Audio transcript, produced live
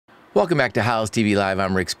Welcome back to House TV Live.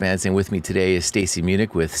 I'm Rick Spence, and with me today is Staci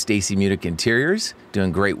Munic with Staci Munic Interiors,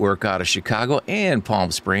 doing great work out of Chicago and Palm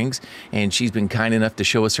Springs, and she's been kind enough to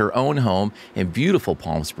show us her own home in beautiful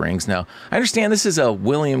Palm Springs. Now, I understand this is a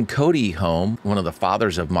William Cody home, one of the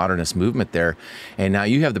fathers of modernist movement there, and now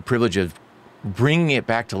you have the privilege of bringing it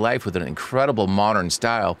back to life with an incredible modern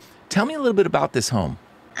style. Tell me a little bit about this home.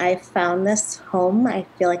 I found this home. I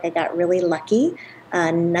feel like I got really lucky.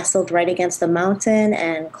 Nestled right against the mountain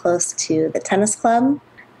and close to the tennis club.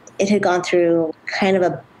 It had gone through kind of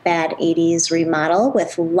a bad 80s remodel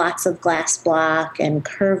with lots of glass block and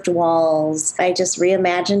curved walls. I just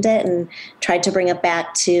reimagined it and tried to bring it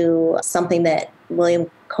back to something that William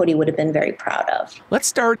Cody would have been very proud of. Let's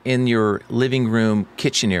start in your living room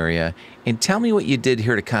kitchen area and tell me what you did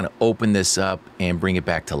here to kind of open this up and bring it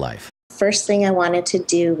back to life. First thing I wanted to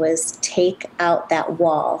do was take out that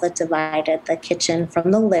wall that divided the kitchen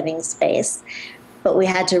from the living space, but we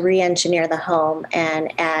had to re-engineer the home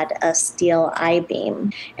and add a steel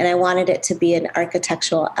I-beam. And I wanted it to be an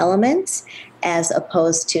architectural element as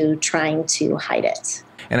opposed to trying to hide it.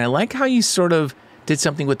 And I like how you sort of did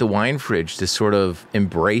something with the wine fridge to sort of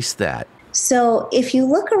embrace that. So if you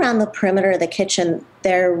look around the perimeter of the kitchen,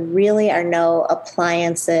 there really are no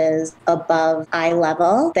appliances above eye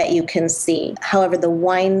level that you can see. However, the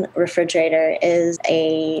wine refrigerator is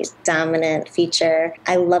a dominant feature.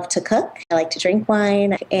 I love to cook. I like to drink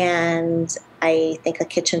wine, and I think a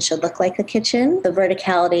kitchen should look like a kitchen. The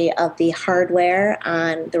verticality of the hardware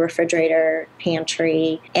on the refrigerator,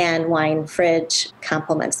 pantry, and wine fridge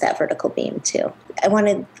complements that vertical beam too. I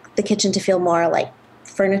wanted the kitchen to feel more like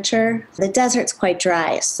furniture. The desert's quite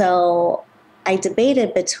dry, so I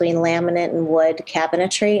debated between laminate and wood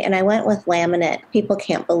cabinetry, and I went with laminate. People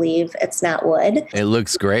can't believe it's not wood. It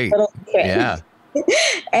looks great. Yeah.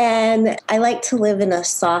 And I like to live in a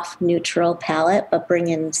soft, neutral palette, but bring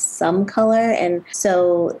in some color. And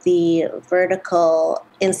so the vertical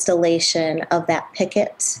installation of that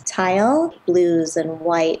picket tile, blues and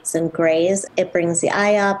whites and grays, it brings the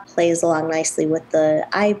eye up, plays along nicely with the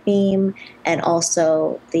I-beam, and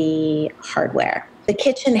also the hardware. The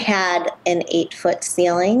kitchen had an 8-foot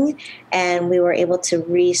ceiling, and we were able to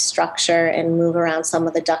restructure and move around some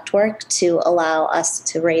of the ductwork to allow us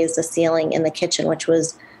to raise the ceiling in the kitchen, which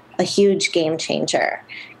was a huge game changer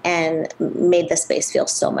and made the space feel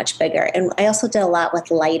so much bigger. And I also did a lot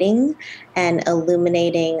with lighting and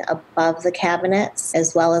illuminating above the cabinets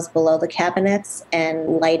as well as below the cabinets,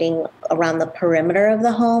 and lighting around the perimeter of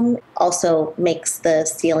the home also makes the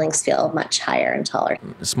ceilings feel much higher and taller.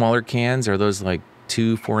 Smaller cans, are those like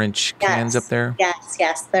 4-inch cans up there?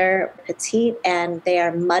 Yes. They're petite and they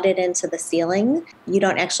are mudded into the ceiling. You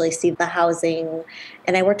don't actually see the housing.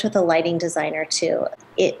 And I worked with a lighting designer too.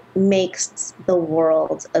 It makes the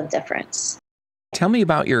world of difference. Tell me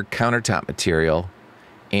about your countertop material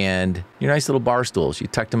and your nice little bar stools. You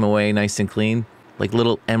tucked them away nice and clean, like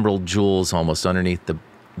little emerald jewels almost underneath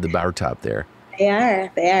the bar top there. They are.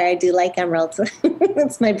 I do like emeralds.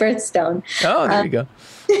 It's my birthstone. Oh, there you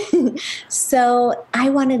go. So I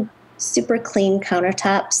wanted super clean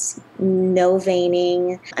countertops, no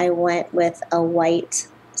veining. I went with a white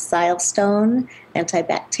silestone,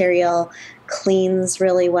 antibacterial, cleans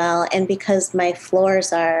really well. And because my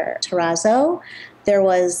floors are terrazzo, there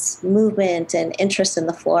was movement and interest in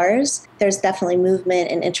the floors. There's definitely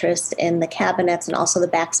movement and interest in the cabinets and also the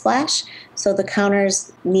backsplash. So the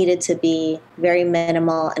counters needed to be very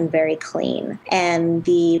minimal and very clean. And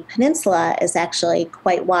the peninsula is actually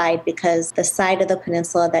quite wide because the side of the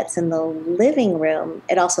peninsula that's in the living room,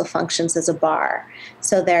 it also functions as a bar.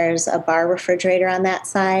 So there's a bar refrigerator on that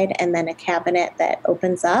side, and then a cabinet that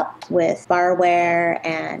opens up with barware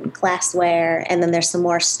and glassware. And then there's some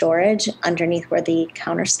more storage underneath where the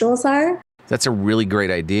counter stools are. That's a really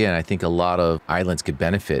great idea, and I think a lot of islands could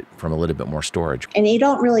benefit from a little bit more storage. And you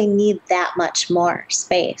don't really need that much more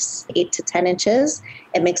space. 8 to 10 inches,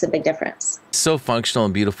 it makes a big difference. So functional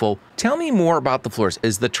and beautiful. Tell me more about the floors.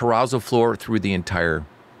 Is the terrazzo floor through the entire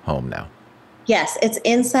home now? Yes, it's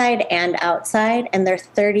inside and outside, and they're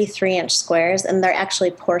 33-inch squares, and they're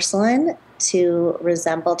actually porcelain to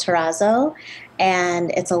resemble terrazzo,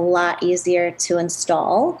 and it's a lot easier to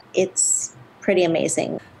install. It's pretty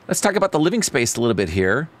amazing. Let's talk about the living space a little bit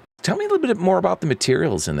here. Tell me a little bit more about the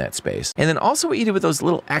materials in that space. And then also what you did with those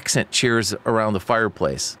little accent chairs around the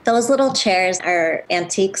fireplace. Those little chairs are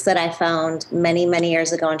antiques that I found many, many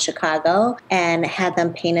years ago in Chicago and had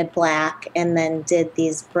them painted black and then did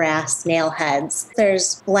these brass nail heads.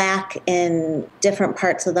 There's black in different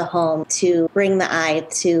parts of the home to bring the eye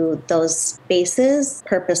to those spaces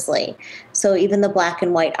purposely. So even the black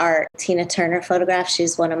and white art, Tina Turner photograph,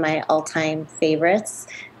 she's one of my all-time favorites.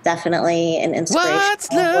 definitely an inspiration.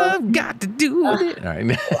 What's love got to do with it? All right.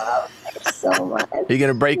 Love it so much. Are you going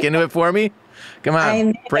to break into it for me? Come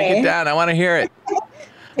on, break it down. I want to hear it.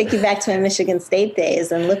 Take you back to my Michigan State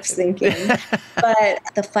days and lip syncing. But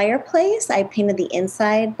the fireplace, I painted the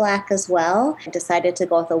inside black as well. I decided to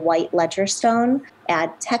go with a white ledger stone,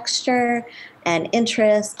 add texture and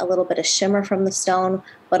interest, a little bit of shimmer from the stone,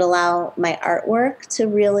 but allow my artwork to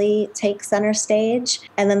really take center stage.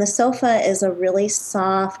 And then the sofa is a really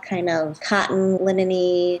soft kind of cotton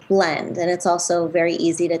linen-y blend. And it's also very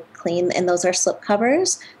easy to clean. And those are slip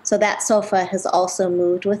covers. So that sofa has also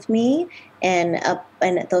moved with me. And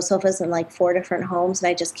those sofas in like 4 different homes, and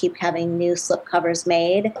I just keep having new slip covers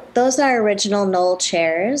made. Those are original Knoll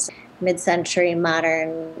chairs, mid-century,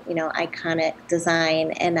 modern, iconic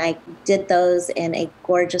design, and I did those in a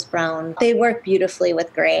gorgeous brown. They work beautifully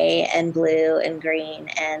with gray and blue and green,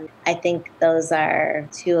 and I think those are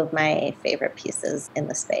 2 of my favorite pieces in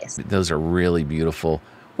the space. Those are really beautiful.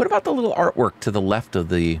 What about the little artwork to the left of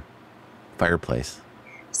the fireplace?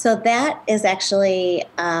 So that is actually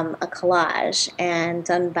a collage and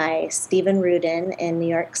done by Stephen Rudin in New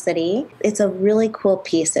York City. It's a really cool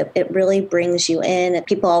piece. It really brings you in.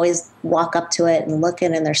 People always walk up to it and look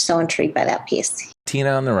in, and they're so intrigued by that piece.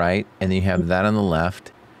 Tina on the right, and then you have that on the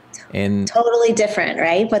left. And totally different,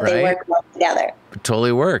 right? But they work well together. It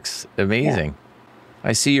totally works. Amazing. Yeah.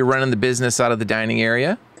 I see you're running the business out of the dining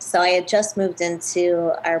area. So I had just moved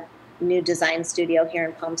into our new design studio here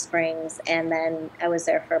in Palm Springs, and then I was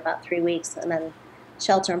there for about 3 weeks, and then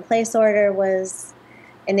shelter-in-place order was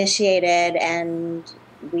initiated, and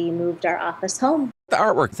we moved our office home. The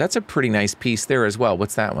artwork, that's a pretty nice piece there as well.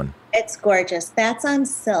 What's that one? It's gorgeous. That's on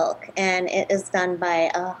silk, and it is done by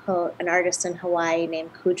an artist in Hawaii named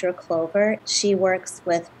Kudra Clover. She works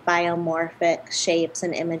with biomorphic shapes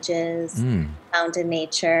and images found in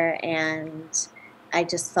nature, and I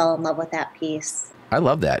just fell in love with that piece. I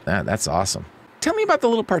love that. That's awesome. Tell me about the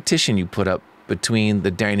little partition you put up between the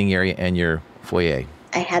dining area and your foyer.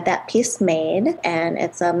 I had that piece made, and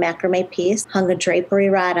it's a macrame piece. Hung a drapery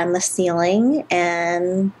rod on the ceiling,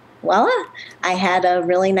 and voila. I had a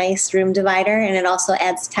really nice room divider, and it also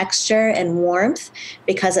adds texture and warmth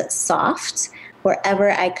because it's soft. Wherever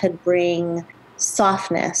I could bring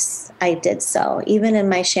softness, I did so. Even in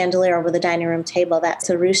my chandelier over the dining room table, that's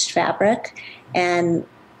a ruched fabric, and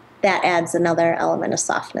that adds another element of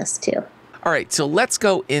softness too. All right, so let's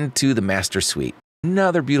go into the master suite.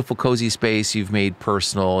 Another beautiful cozy space you've made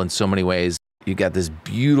personal in so many ways. You got this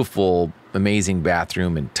beautiful, amazing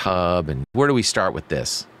bathroom and tub. And where do we start with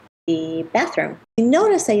this? The bathroom. You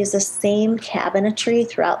notice I use the same cabinetry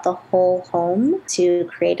throughout the whole home to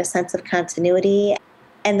create a sense of continuity.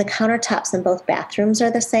 And the countertops in both bathrooms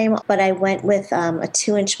are the same, but I went with a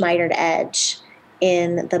 2-inch mitered edge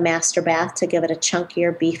in the master bath to give it a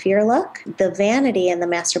chunkier, beefier look. The vanity in the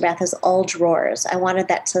master bath is all drawers. I wanted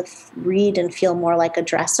that to read and feel more like a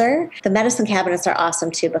dresser. The medicine cabinets are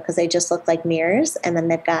awesome too because they just look like mirrors, and then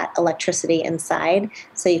they've got electricity inside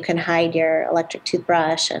so you can hide your electric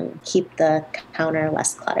toothbrush and keep the counter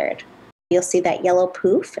less cluttered. You'll see that yellow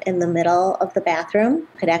poof in the middle of the bathroom.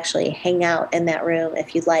 You could actually hang out in that room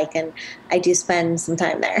if you'd like, and I do spend some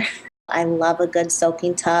time there. I love a good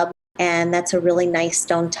soaking tub. And that's a really nice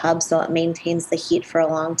stone tub, so it maintains the heat for a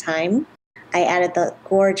long time. I added the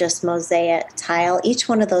gorgeous mosaic tile. Each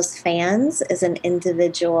one of those fans is an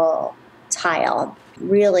individual tile.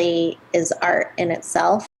 Really is art in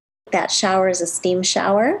itself. That shower is a steam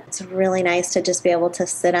shower. It's really nice to just be able to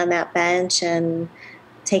sit on that bench and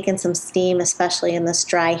take in some steam, especially in this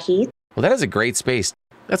dry heat. Well, that is a great space.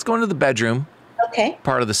 Let's go into the bedroom. Okay.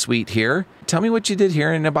 Part of the suite here. Tell me what you did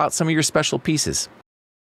here and about some of your special pieces.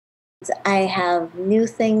 I have new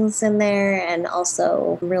things in there and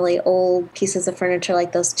also really old pieces of furniture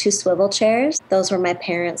like those 2 swivel chairs. Those were my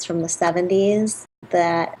parents from the 70s.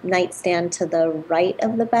 That nightstand to the right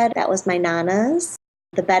of the bed, that was my Nana's.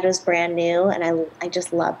 The bed was brand new, and I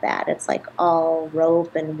just love that. It's like all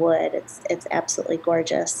rope and wood. It's absolutely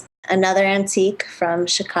gorgeous. Another antique from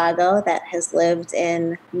Chicago that has lived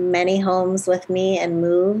in many homes with me and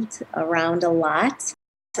moved around a lot.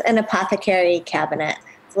 An apothecary cabinet.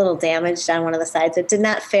 A little damaged on one of the sides. It did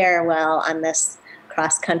not fare well on this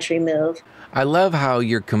cross-country move. I love how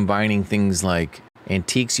you're combining things like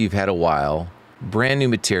antiques you've had a while, brand new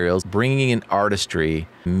materials, bringing in artistry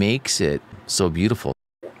makes it so beautiful.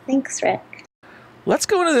 Thanks, Rick. Let's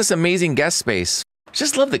go into this amazing guest space.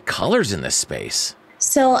 Just love the colors in this space.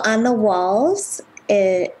 So on the walls,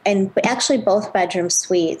 and actually both bedroom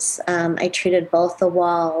suites, I treated both the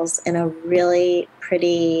walls in a really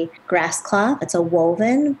pretty grass cloth. It's a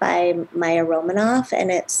woven by Maya Romanoff, and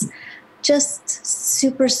it's just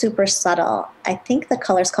super, super subtle. I think the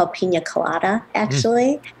color's called Pina Colada,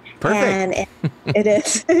 actually. Perfect. And it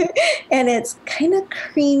is. And it's kind of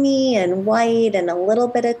creamy and white and a little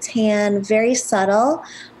bit of tan, very subtle,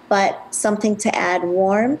 but something to add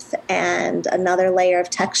warmth and another layer of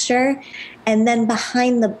texture. And then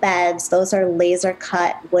behind the beds, those are laser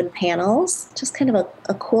cut wood panels, just kind of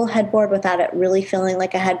a cool headboard without it really feeling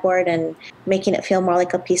like a headboard and making it feel more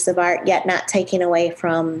like a piece of art, yet not taking away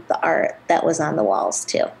from the art that was on the walls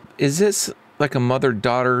too. Is this like a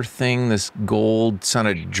mother-daughter thing, this gold, kind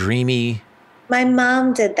of dreamy? My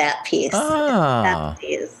mom did that piece. Ah.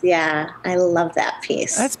 Yeah, I love that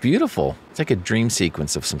piece. That's beautiful. It's like a dream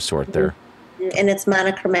sequence of some sort there. And it's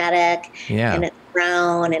monochromatic. Yeah. And it's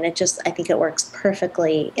brown, and I think it works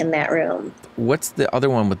perfectly in that room. What's the other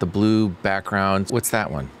one with the blue background? What's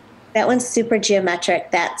that one? That one's super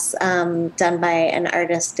geometric. That's done by an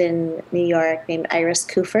artist in New York named Iris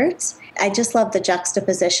Kufert. I just love the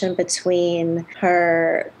juxtaposition between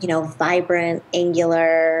her, vibrant,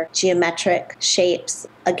 angular, geometric shapes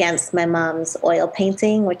against my mom's oil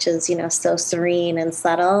painting, which is, so serene and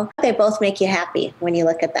subtle. They both make you happy when you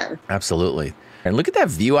look at them. Absolutely. And look at that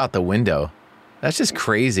view out the window. That's just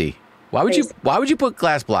crazy. Why would you put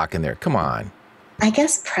glass block in there? Come on. I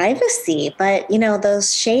guess privacy, but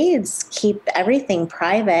those shades keep everything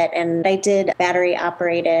private. And I did battery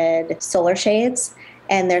operated solar shades,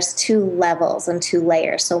 and there's 2 levels and 2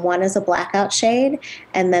 layers. So one is a blackout shade,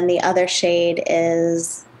 and then the other shade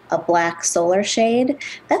is a black solar shade.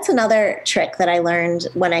 That's another trick that I learned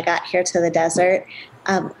when I got here to the desert.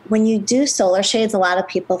 When you do solar shades, a lot of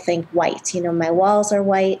people think white. My walls are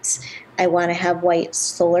white. I want to have white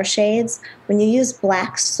solar shades. When you use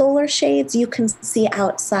black solar shades, you can see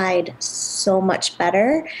outside so much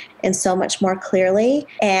better and so much more clearly,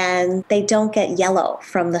 and they don't get yellow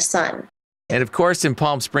from the sun. And of course, in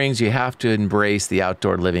Palm Springs, you have to embrace the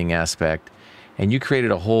outdoor living aspect. And you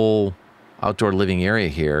created a whole outdoor living area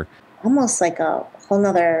here. Almost like a whole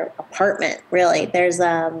nother apartment, really. There's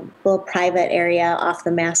a little private area off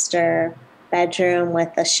the master bedroom with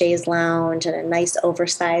a chaise lounge and a nice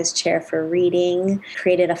oversized chair for reading.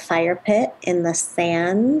 Created a fire pit in the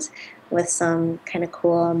sand with some kind of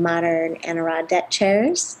cool modern Anaradette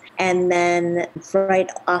chairs. And then right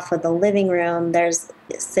off of the living room, there's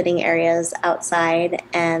sitting areas outside.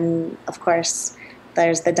 And of course,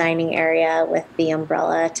 there's the dining area with the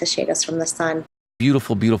umbrella to shade us from the sun.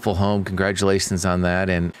 Beautiful, beautiful home. Congratulations on that.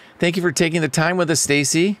 And thank you for taking the time with us,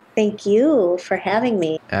 Staci. Thank you for having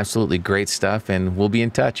me. Absolutely great stuff. And we'll be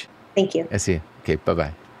in touch. Thank you. I see you. Okay,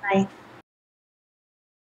 bye-bye.